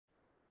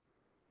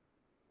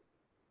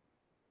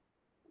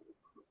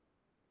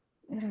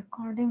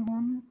Recording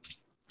on.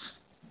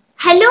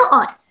 Hello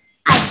all,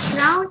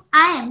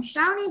 I am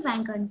Shravani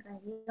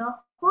Vankankar, your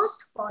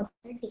host for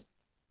the day.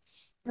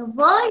 The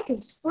world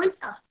is full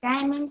of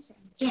diamonds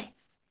and gems,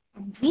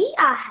 and we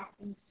are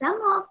having some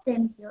of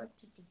them here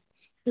today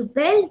to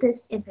build this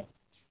event.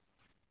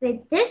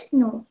 With this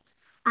note,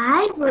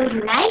 I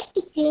would like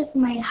to give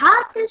my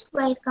heartiest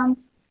welcome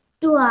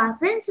to our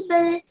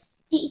principal,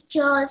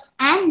 teachers,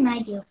 and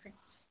my dear friends.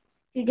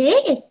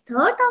 Today is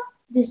 3rd of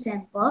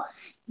December,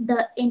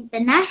 the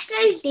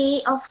International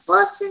Day of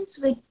Persons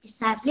with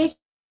Disabilities.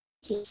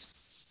 It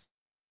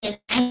is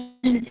an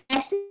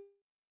international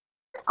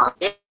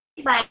adopted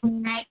by the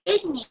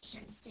United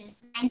Nations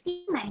since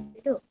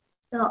 1992.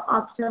 The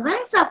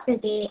observance of the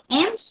day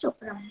aims to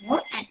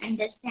promote an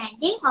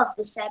understanding of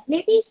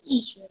disabilities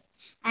issues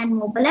and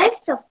mobilize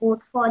support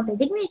for the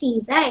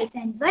dignity, rights,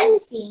 and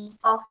well-being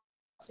of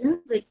persons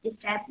with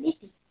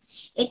disabilities.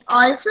 It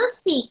also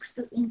seeks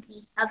to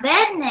increase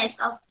awareness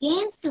of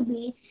gains to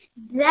be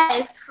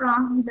derived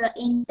from the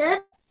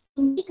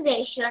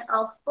integration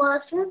of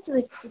persons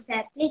with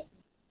disabilities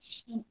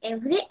in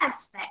every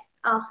aspect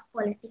of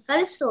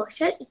political,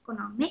 social,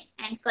 economic,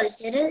 and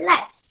cultural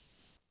life.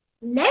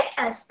 Let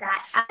us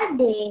start our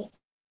day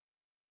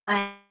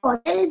by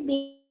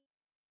well-being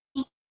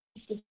with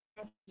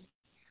disability.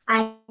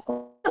 I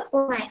call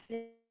upon my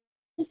friend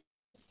to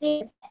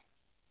say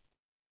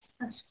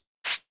that.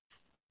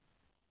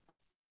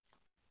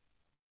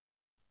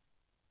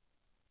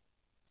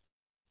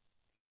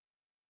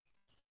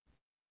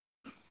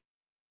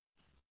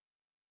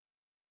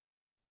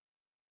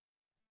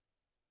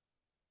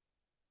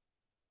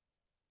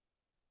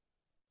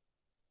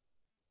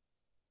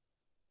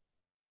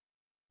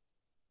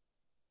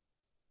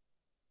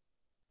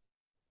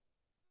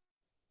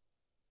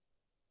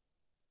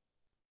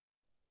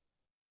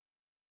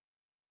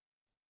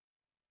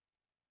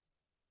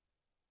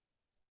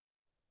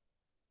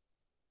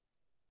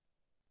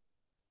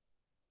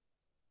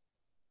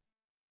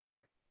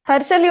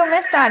 Harshal, you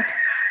may start.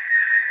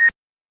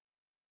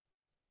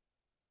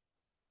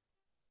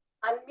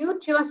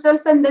 Unmute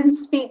yourself and then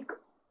speak.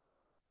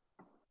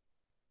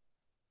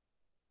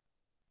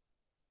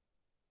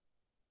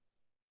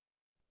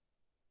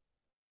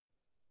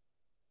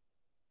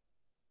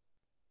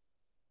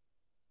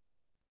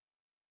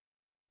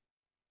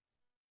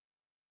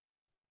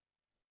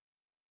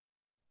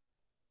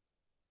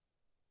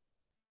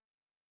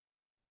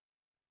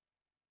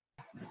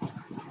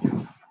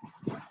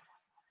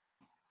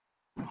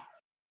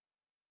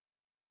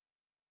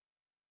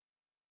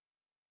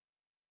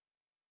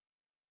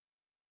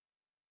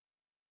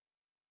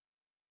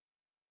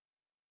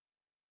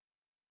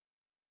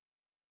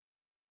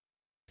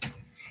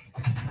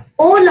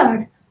 Oh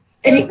Lord,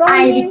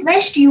 I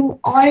request you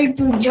all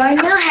to join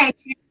your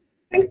hands.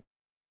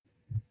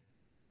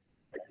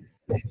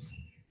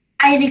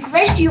 I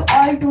request you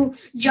all to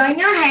join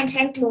your hands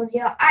and close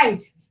your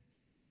eyes.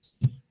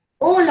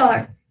 O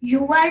Lord,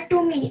 you are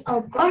to me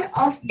a God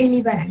of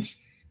deliverance.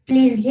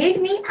 Please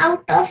lead me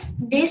out of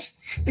this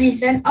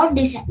prison of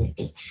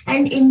disability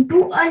and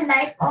into a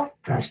life of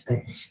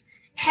prosperous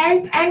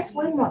health and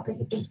full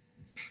mobility.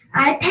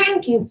 I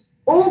thank you,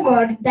 O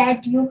God,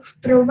 that you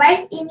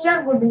provide in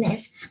your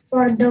goodness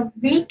for the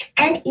weak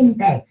and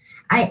impaired.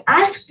 I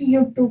ask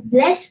you to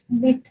bless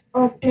with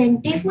a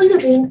plentiful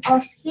rain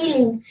of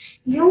healing.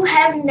 You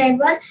have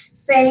never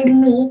failed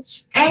me,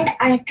 and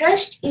I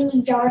trust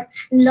in your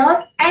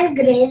love and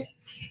grace.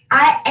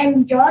 I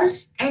am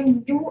yours,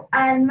 and you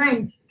are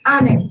mine.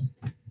 Amen.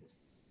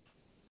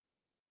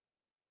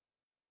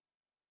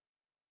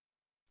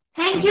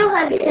 Thank you,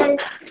 Harshal.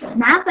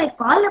 Now I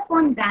call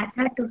upon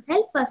Gatha to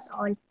help us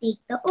all take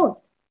the oath.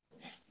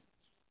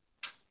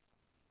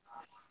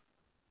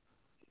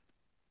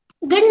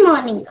 Good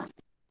morning.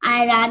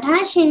 I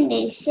Radha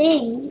Shinde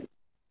saying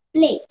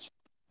pledge.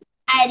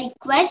 I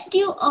request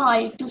you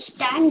all to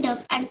stand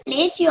up and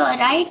place your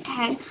right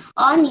hand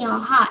on your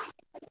heart.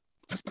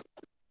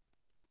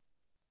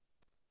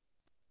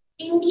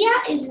 India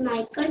is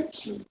my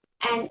country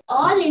and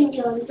all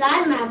Indians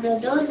are my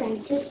brothers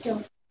and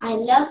sisters. I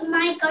love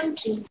my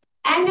country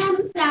and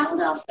am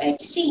proud of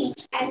its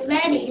rich and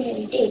varied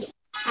heritage.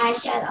 I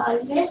shall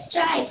always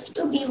strive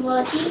to be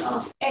worthy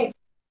of it.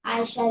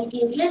 I shall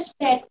give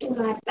respect to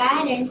my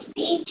parents,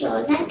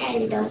 teachers, and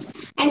elders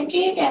and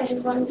treat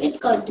everyone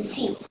with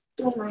courtesy.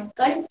 To my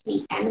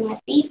country and my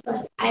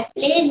people, I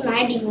pledge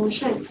my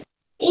devotions.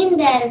 In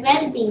their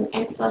well being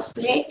and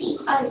prosperity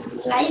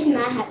alone lies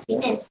my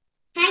happiness.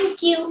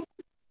 Thank you.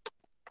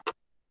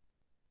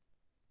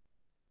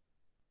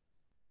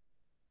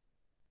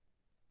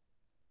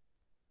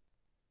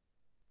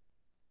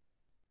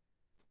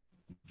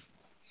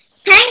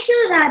 Thank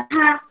you,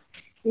 Radha.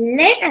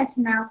 Let us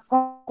now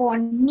call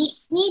upon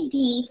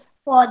Nidhi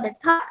for the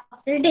thought of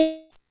the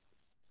day.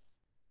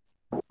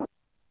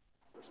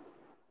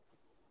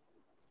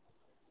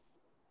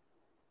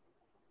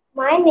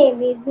 My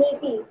name is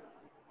Nidhi.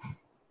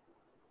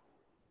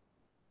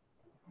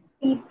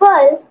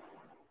 People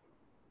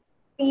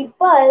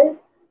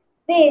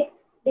with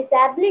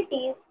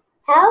disabilities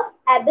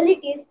have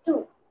abilities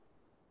too.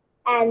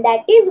 And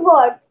that is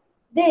what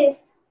this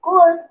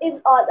course is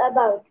all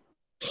about.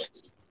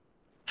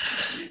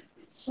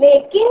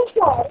 Making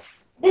sure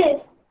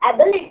these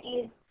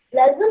abilities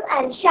blossom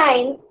and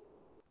shine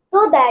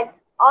so that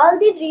all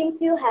the dreams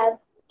you have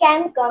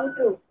can come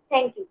true.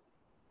 Thank you.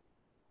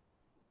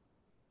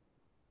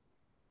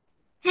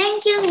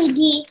 Thank you,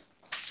 Nidhi.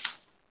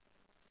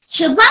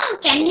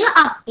 Shubham, can you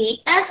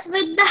update us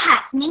with the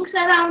happenings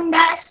around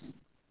us?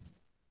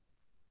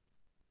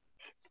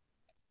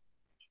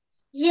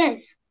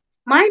 Yes,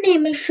 my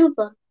name is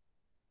Shubham.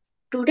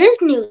 Today's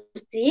news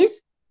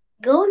is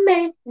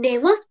government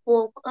never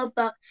spoke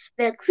about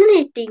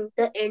vaccinating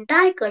the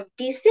entire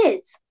country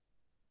says.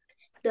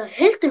 The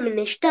health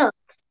minister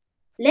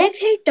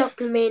Leaked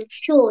documents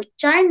show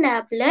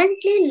China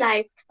bluntly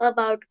lied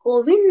about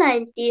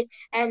COVID-19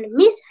 and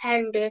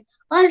mishandled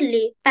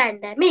early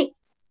pandemic.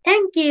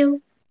 Thank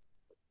you.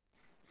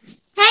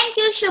 Thank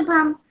you,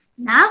 Shubham.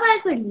 Now I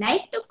would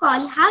like to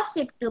call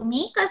Hasib to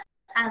make us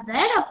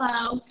aware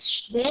about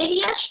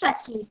various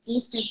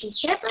facilities that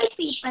disabled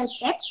people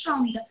get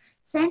from the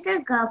central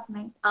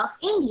government of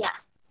India.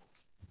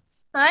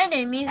 My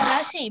name is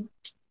Hasib.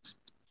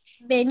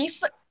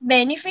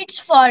 Benefits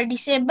for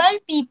disabled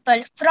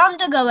people from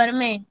the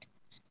government.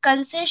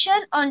 Concession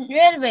on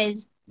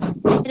railways.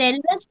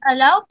 Railways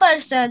allow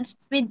persons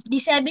with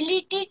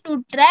disability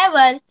to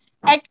travel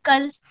at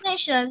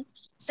concession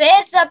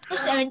fares up to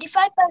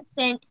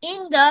 75%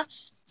 in the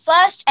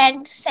first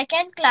and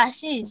second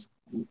classes.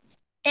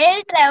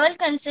 Air travel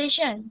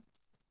concession.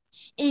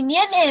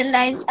 Indian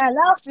Airlines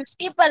allow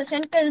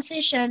 50%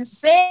 concession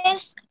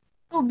fares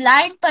to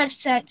blind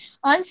person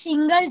on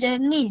single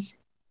journeys.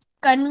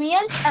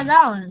 Convenience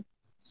allowance.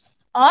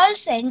 All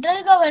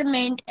central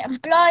government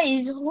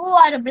employees who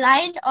are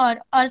blind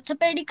or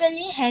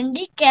orthopedically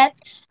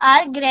handicapped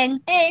are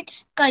granted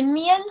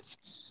convenience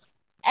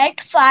at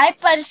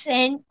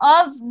 5%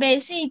 of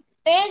basic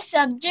pay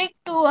subject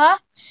to a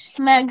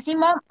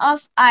maximum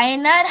of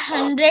INR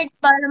 100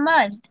 per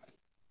month.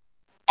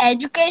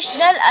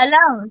 Educational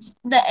allowance.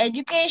 The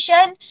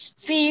education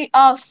fee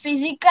of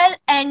physical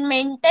and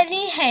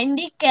mentally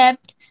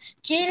handicapped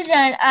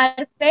children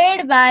are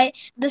paid by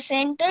the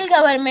central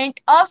government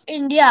of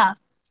India.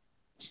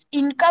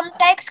 Income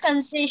tax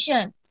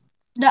concession.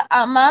 The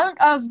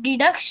amount of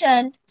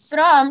deduction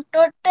from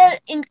total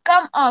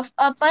income of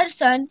a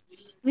person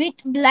with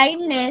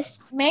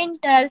blindness,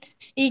 mental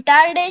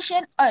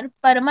retardation, or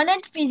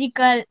permanent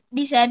physical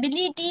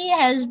disability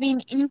has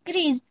been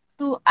increased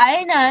to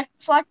INR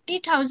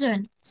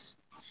 40,000.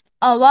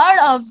 Award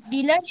of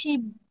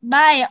dealership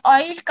by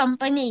oil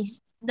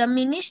companies. The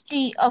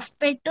Ministry of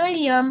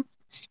Petroleum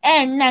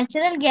and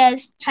Natural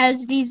Gas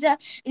has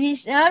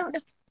reserved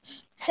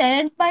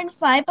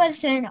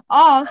 7.5%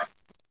 of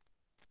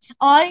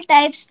all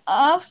types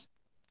of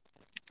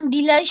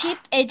dealership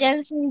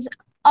agencies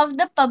of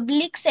the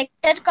public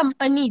sector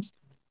companies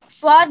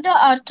for the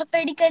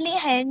orthopedically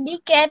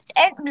handicapped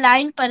and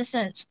blind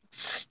persons.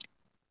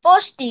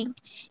 Posting.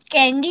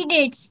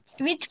 Candidates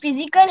with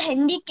physical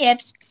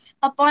handicaps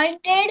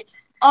appointed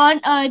on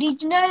a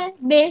regional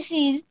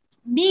basis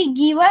be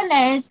given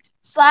as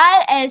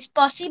far as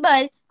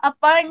possible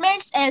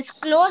appointments as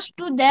close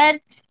to their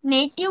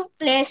native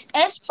place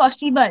as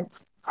possible.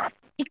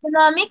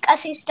 Economic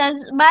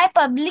assistance by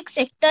public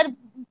sector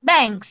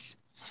banks.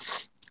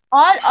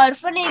 All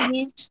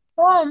orphanages,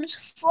 homes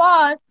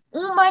for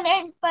women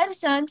and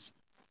persons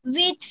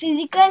with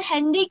physical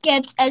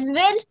handicaps, as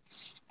well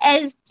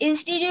as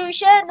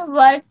institutions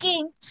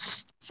working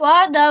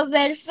for the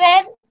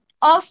welfare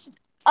of,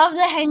 of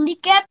the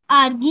handicapped,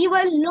 are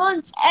given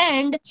loans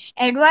and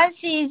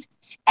advances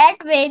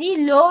at very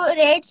low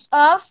rates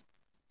of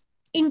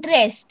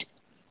interest.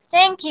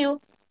 Thank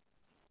you.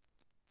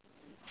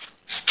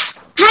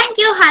 Thank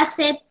you,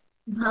 Hasib.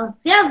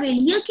 Bhavya,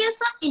 will you give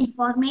some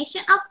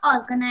information of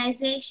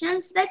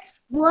organizations that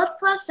work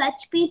for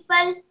such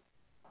people?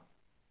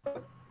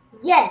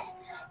 Yes.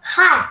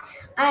 Hi,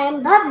 I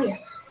am Bhavya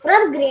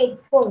from grade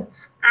 4.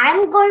 I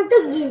am going to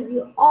give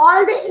you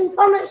all the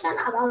information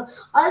about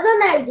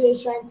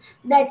organizations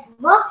that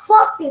work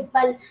for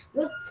people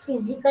with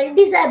physical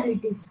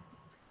disabilities.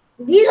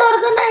 These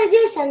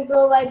organizations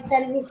provide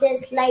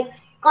services like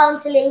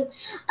counseling,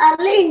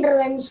 early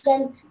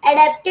intervention,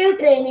 adaptive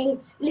training,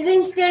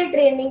 living skill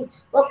training,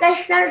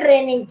 vocational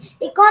training,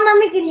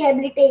 economic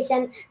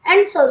rehabilitation,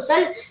 and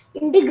social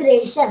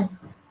integration.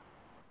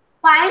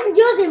 Find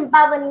Youth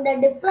empowering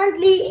the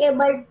differently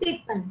abled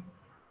people.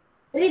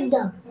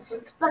 Rhythm.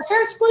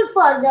 Special School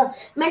for the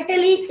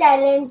Mentally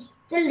Challenged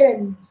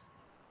Children.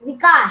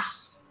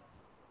 Vikash.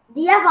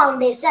 Dia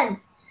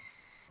Foundation.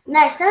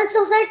 National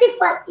Society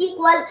for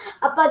Equal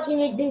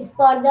Opportunities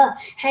for the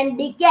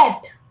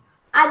Handicapped.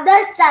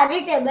 Others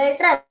charitable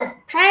trust.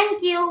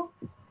 Thank you.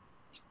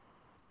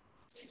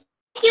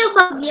 Thank you,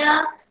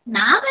 Bhavya.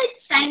 Now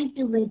it's time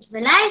to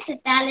visualize the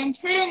talent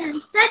hidden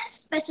in such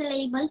special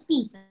able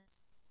people.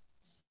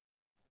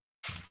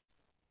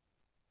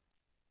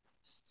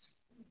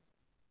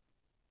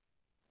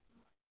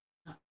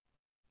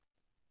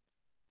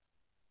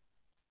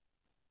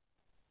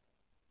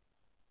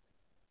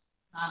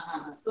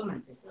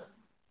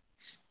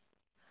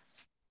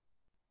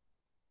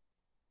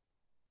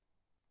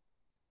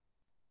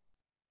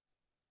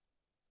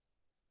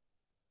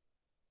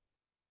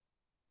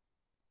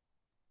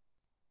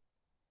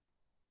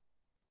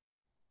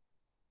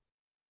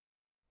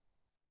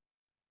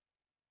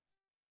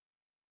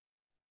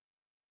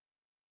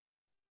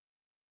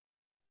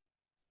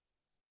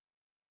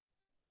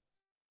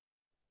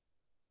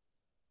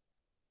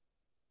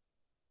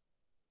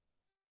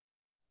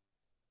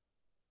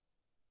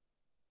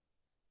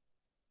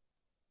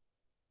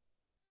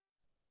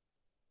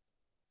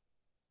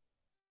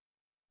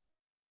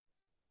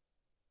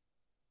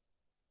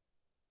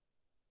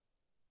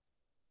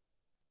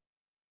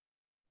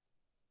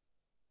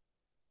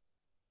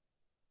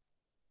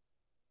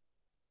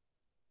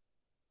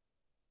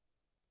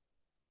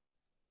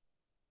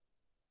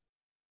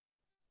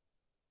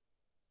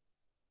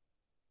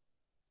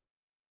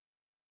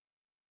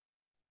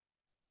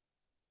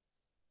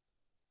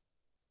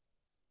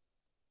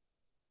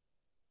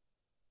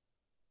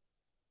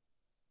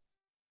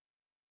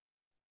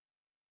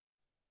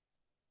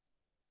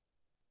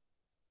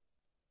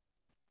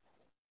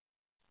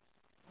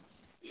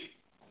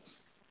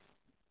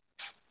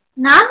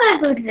 Now I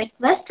would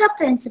request our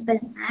principal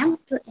ma'am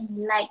to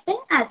enlighten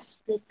us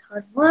with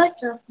her words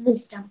of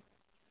wisdom.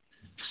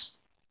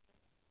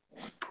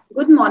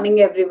 Good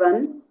morning,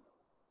 everyone.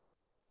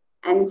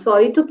 And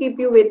sorry to keep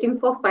you waiting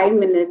for 5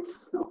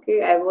 minutes.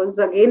 Okay, I was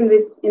again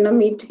with in a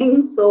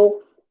meeting,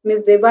 so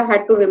Ms. Zeba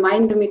had to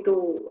remind me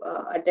to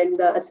attend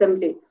the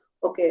assembly.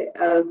 Okay,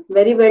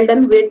 very well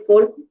done, grade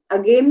 4.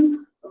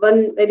 Again,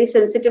 one very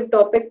sensitive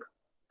topic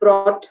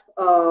brought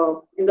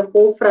in the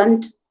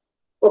forefront.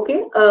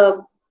 Okay,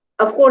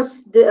 of course,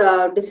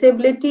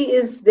 disability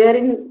is there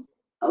in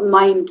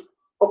mind.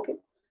 Okay,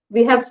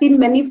 we have seen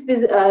many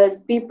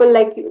people,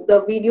 like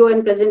the video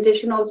and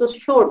presentation also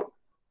showed.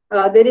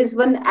 There is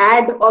one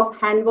ad of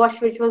hand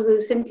wash which was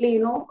recently,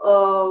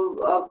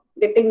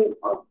 getting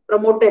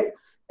promoted.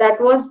 That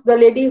was the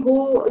lady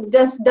who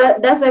just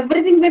does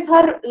everything with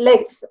her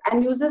legs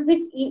and uses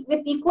it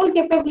with equal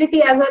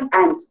capability as her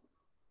hands.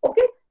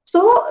 Okay,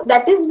 so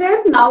that is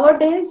where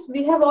nowadays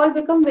we have all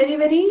become very,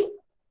 very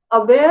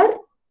aware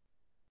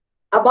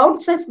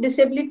about such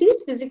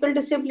disabilities, physical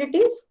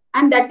disabilities,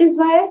 and that is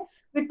why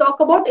we talk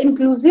about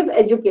inclusive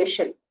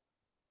education.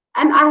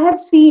 And I have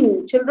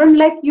seen children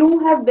like you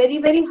have very,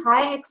 very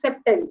high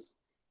acceptance.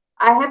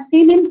 I have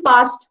seen in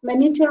past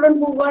many children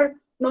who were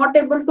not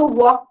able to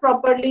walk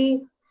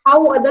properly,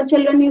 how other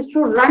children used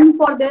to run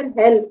for their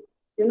help,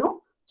 you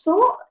know.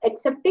 So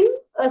accepting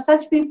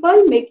such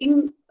people,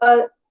 making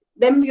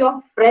them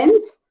your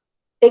friends,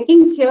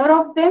 taking care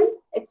of them,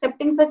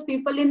 accepting such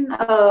people in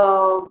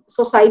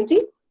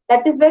society,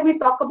 that is where we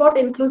talk about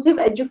inclusive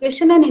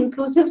education and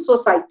inclusive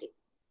society.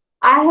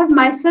 I have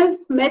myself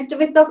met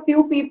with a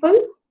few people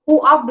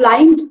who are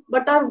blind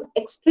but are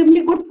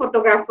extremely good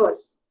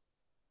photographers.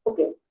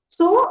 Okay,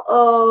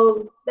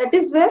 so that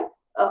is where,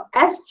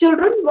 as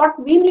children, what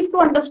we need to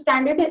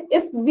understand it is,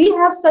 if we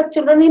have such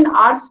children in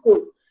our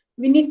school,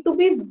 we need to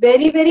be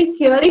very, very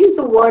caring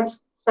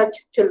towards such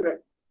children.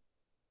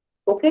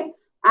 Okay,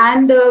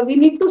 and we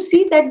need to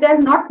see that they are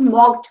not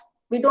mocked.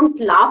 We don't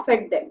laugh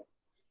at them.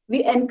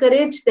 We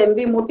encourage them,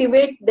 we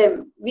motivate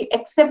them, we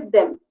accept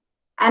them,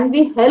 and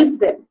we help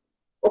them.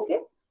 Okay,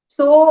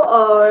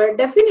 so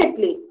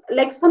definitely,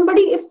 like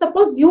somebody, if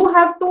suppose you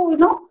have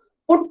to,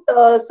 put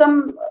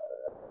some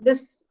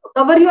this,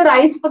 cover your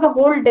eyes for the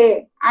whole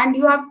day, and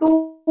you have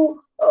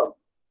to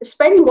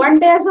spend one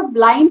day as a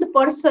blind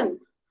person,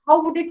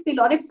 how would it feel?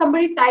 Or if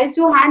somebody ties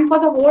your hand for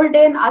the whole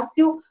day and asks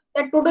you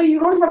that today you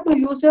don't have to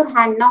use your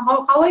hand, now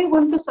how are you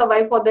going to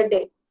survive for the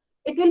day?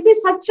 It will be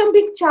such a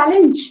big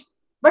challenge,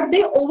 but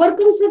they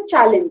overcome such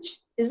challenge,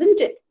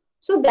 isn't it?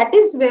 So that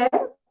is where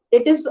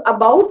it is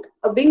about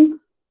being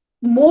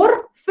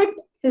more fit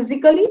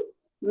physically,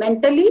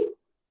 mentally,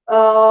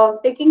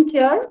 taking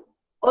care,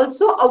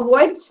 also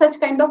avoid such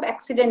kind of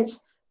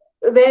accidents.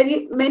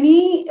 Very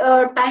many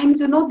times,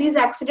 these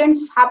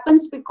accidents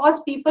happens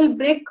because people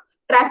break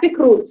traffic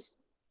rules,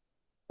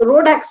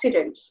 road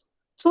accidents.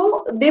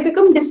 So they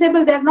become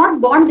disabled. They're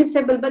not born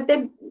disabled, but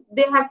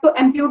they have to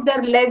ampute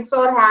their legs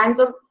or hands,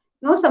 or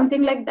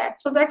something like that.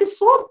 So that is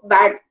so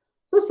bad.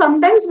 So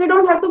sometimes we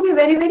don't have to be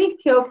very, very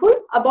careful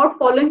about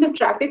following the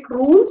traffic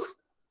rules,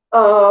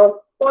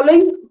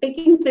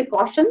 taking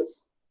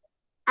precautions.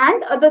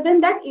 And other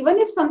than that, even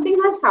if something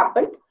has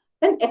happened,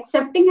 then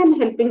accepting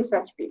and helping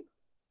such people.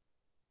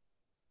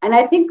 And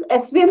I think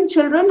SVM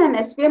children and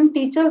SVM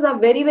teachers are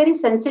very, very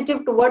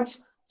sensitive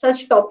towards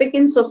such topic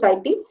in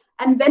society.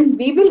 And when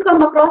we will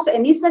come across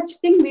any such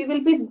thing, we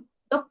will be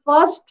the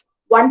first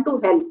one to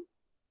help.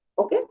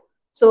 Okay.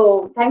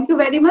 So thank you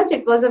very much.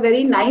 It was a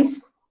very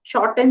nice,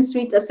 short and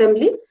sweet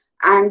assembly.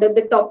 And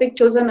the topic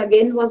chosen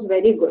again was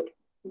very good.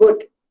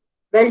 Good.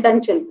 Well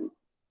done, children.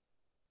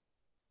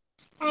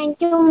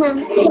 Thank you,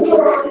 ma'am.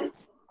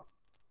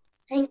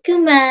 Thank you,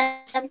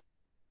 ma'am.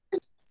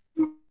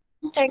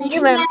 Thank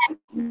you, ma'am.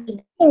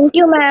 Thank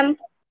you, ma'am.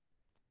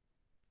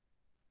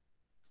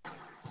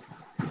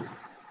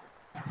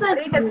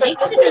 Great assembly,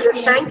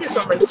 children. Thank you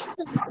so much.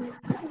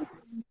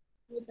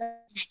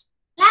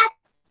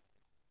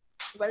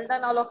 Well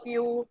done, all of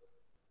you.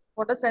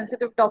 What a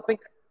sensitive topic.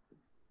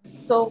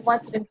 So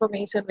much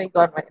information we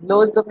got, man.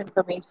 Loads of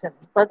information.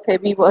 Such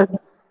heavy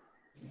words.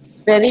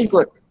 Very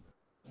good.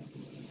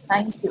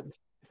 Thank you.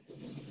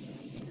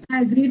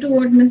 I agree to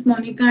what Miss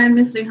Monica and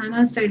Miss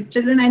Rehana said.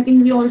 Children, I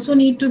think we also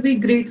need to be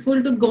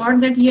grateful to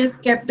God that He has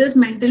kept us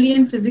mentally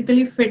and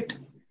physically fit.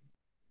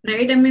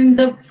 Right? I mean,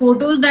 the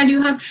photos that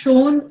you have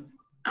shown,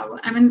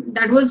 I mean,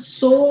 that was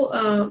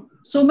so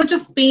much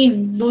of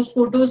pain those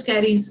photos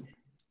carries.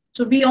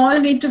 So we all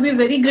need to be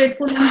very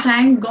grateful and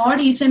thank God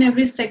each and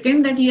every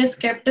second that He has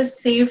kept us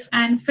safe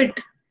and fit.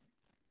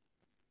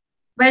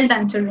 Well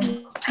done,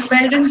 children. And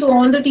well done to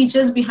all the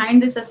teachers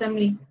behind this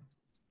assembly.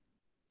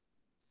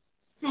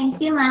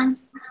 Thank you, ma'am.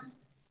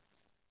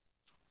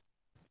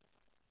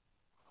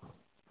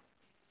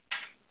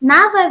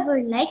 Now I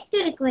would like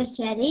to request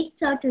Sharik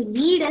sir to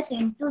lead us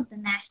into the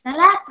national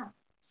anthem.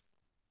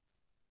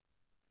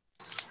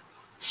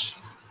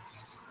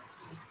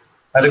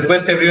 I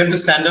request everyone to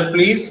stand up,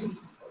 please.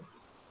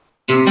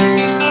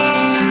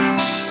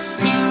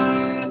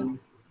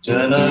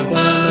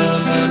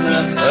 जनगण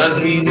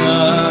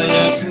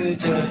अधिनायक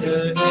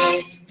जय हे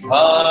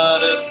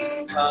भारत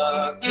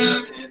भाग्य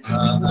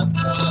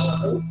विधाता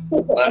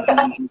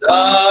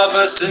पंजाब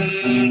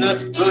सिंध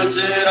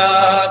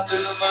गुजरात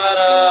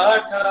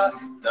मराठा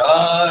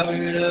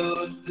द्राविड़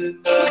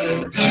उत्कल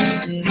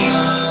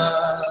गंगा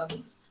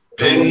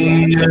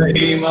विंध्य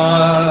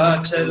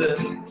हिमाचल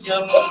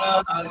यमुना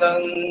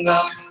गंगा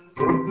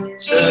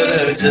उच्चल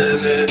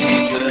जगति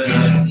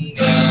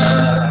तरंगा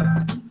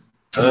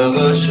तव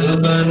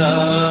शुभ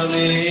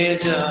नामे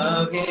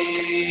जागे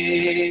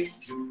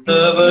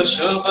तव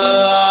शुभ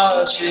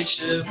आशीष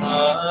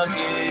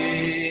मागे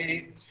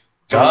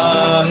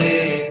गाहे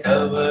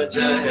तव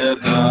जय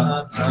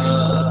गाथा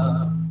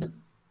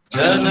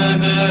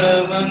जनगण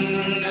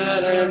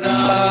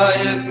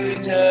मंगलदायक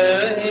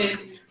जय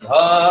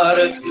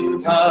भारत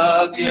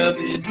भाग्य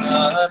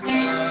विधाता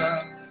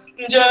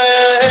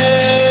जय हे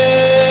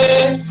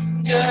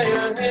जय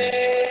हे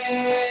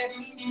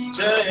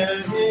जय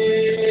हे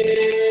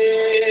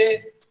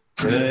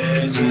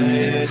जय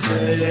जय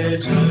जय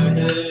जय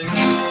हे।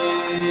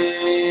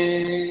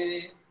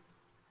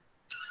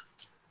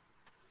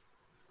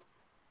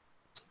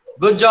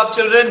 Good job,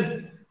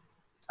 children.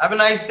 Have a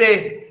nice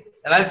day,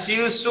 and I'll see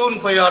you soon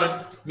for your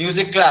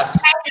music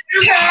class. Thank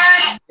you,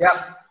 sir.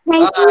 Yeah.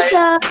 Thank Bye. you,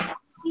 sir.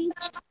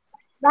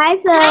 Bye,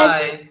 sir.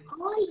 Bye.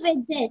 All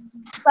with this.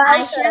 Bye,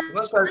 I sir. shall.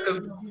 Most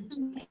welcome.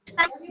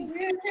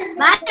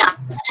 Bye.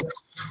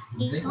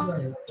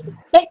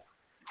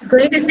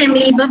 Great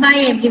assembly. Bye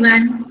bye,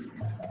 everyone.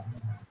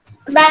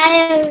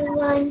 Bye,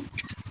 everyone.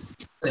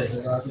 Bye,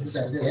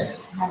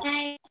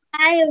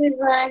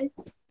 everyone.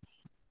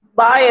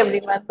 Bye,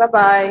 everyone. Bye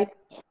bye.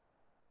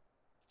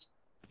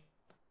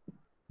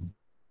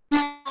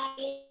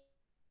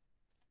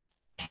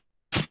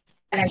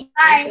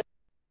 Bye.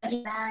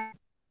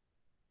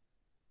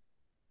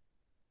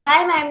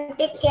 Bye, ma'am.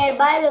 Take care.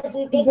 Bye,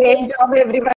 Lucy. Take care. Great job, everyone.